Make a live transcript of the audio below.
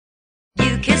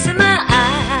closing my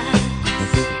eyes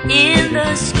in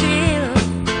the still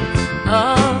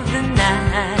of the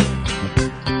night,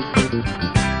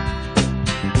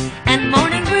 and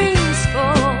morning brings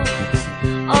forth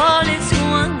all its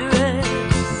wondrous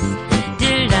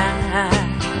delight.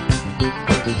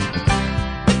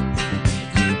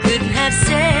 You couldn't have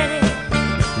said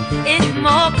it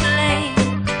more plain.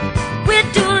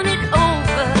 We're doing it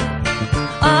over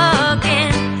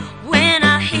again when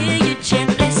I hear you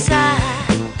gently sigh.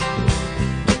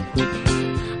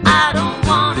 I don't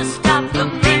wanna stop.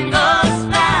 Flamingos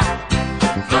fly,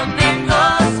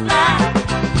 flamingos fly,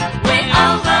 way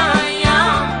over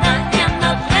yonder in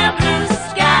the clear blue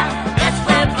sky. That's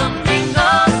where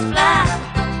flamingos fly,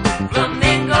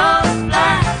 flamingos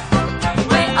fly,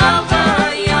 way over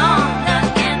yonder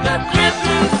in the clear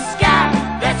blue sky.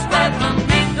 That's where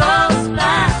flamingos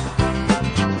fly.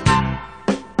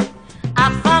 I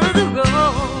follow the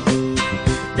road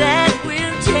that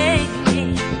will take me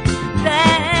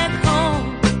back home,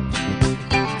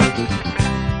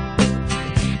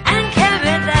 and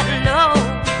carry that load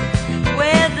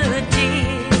where the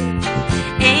dear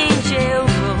angel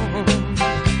roams,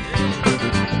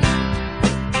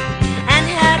 and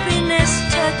happiness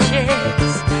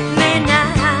touches me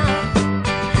now.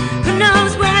 Who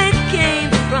knows where it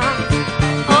came from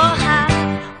or how,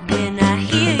 when I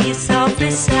hear you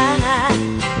softly sigh.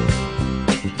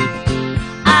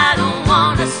 I don't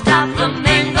wanna stop.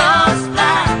 Flamingos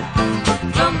fly,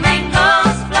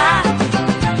 flamingos fly,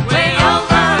 way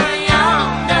over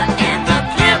yonder in the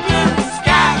clear blue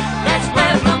sky. That's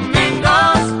where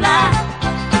flamingos fly,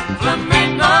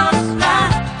 flamingos fly,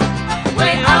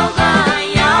 way over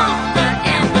yonder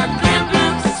in the clear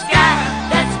blue sky.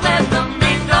 That's where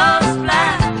flamingos fly.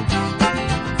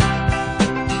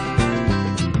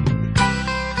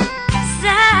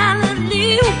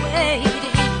 Silently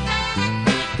waiting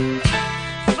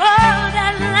for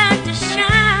that light to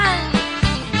shine,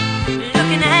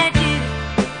 looking at you,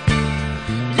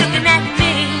 looking at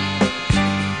me,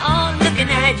 oh, looking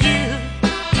at you.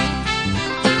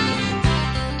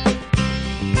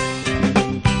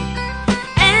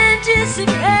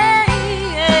 Anticipating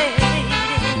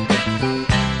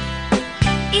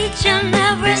each and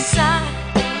every sign.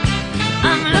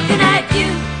 I'm looking at you,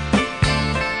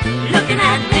 looking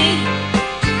at me,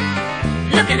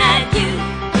 looking at you.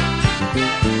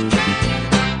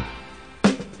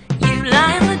 You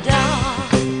lie in the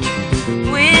dark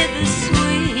with the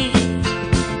sweet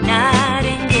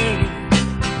nightingale,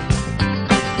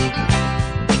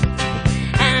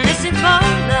 and listen for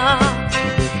love,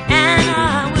 and I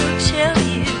will tell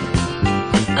you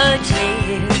a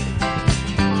tale.